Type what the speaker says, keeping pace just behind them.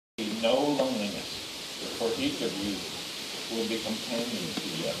no loneliness, for each of you will be companions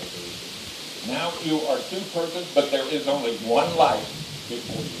together. Now you are two persons, but there is only one life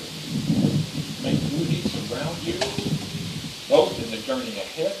before you. May beauty surround you, both in the journey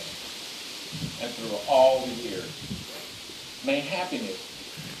ahead and through all the years. May happiness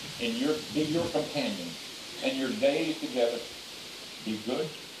be your companion, and your days together be good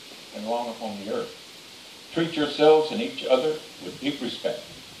and long upon the earth. Treat yourselves and each other with deep respect,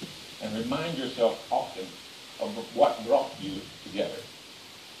 and remind yourself often of what brought you together.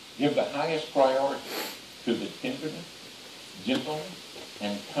 Give the highest priority to the tenderness, gentleness,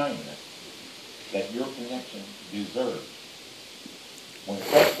 and kindness that your connection deserves. When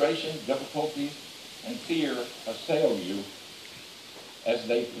frustration, difficulties, and fear assail you, as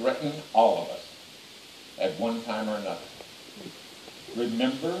they threaten all of us at one time or another,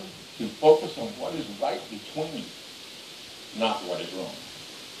 remember to focus on what is right between you, not what is wrong.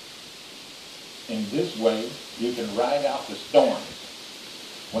 In this way, you can ride out the storms.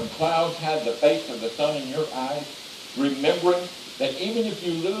 When clouds hide the face of the sun in your eyes, remembering that even if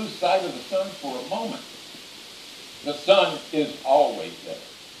you lose sight of the sun for a moment, the sun is always there.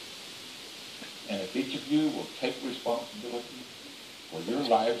 And if each of you will take responsibility for your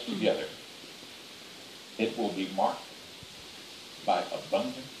lives together, it will be marked by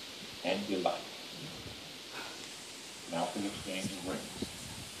abundance and delight. Now for the exchange of rings.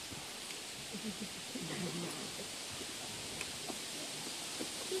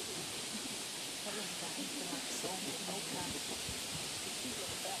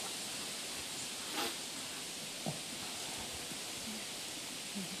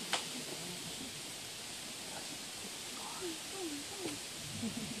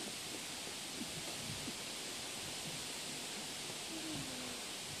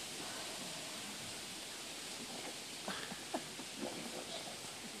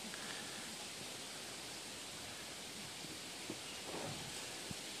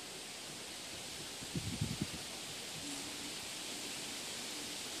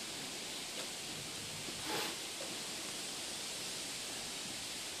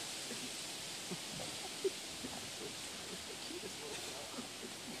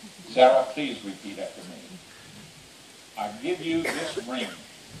 Sarah, please repeat after me. I give you this ring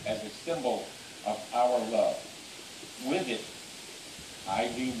as a symbol of our love. With it, I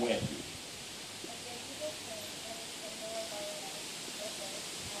do wed you.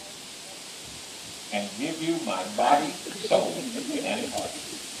 And give you my body, soul, and heart.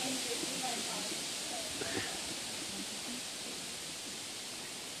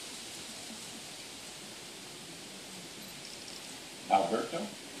 Alberto,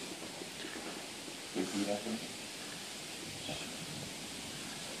 repeat after me.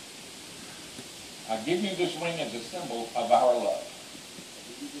 I give you this ring as a symbol of our love.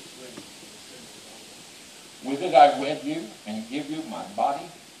 With it I wed you and give you my body,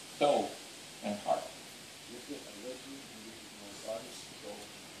 soul, and heart. With it I wed you and give you my body, soul,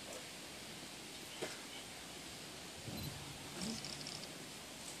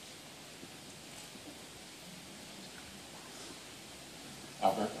 and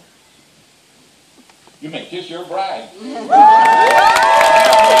heart. Alberto, you may kiss your bride.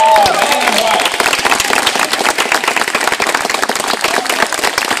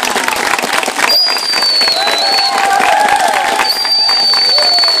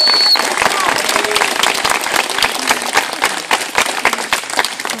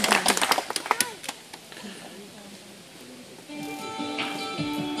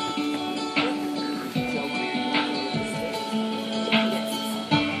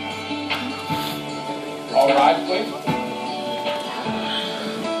 All right, please.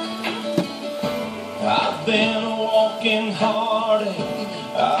 I've been a walking heartache,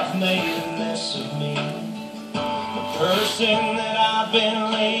 I've made a mess of me. The person that I've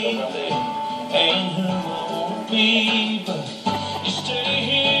been lately ain't who I want to be. But you stay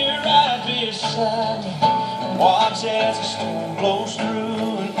here right beside me and watch as the storm blows through,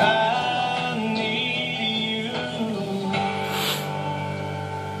 and I need you.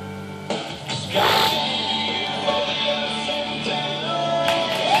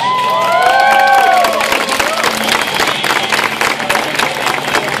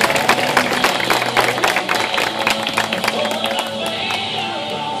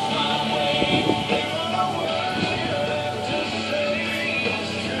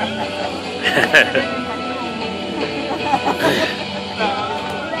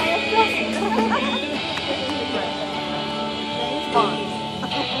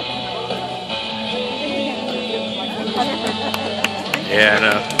 Yeah, I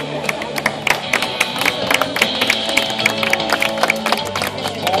know.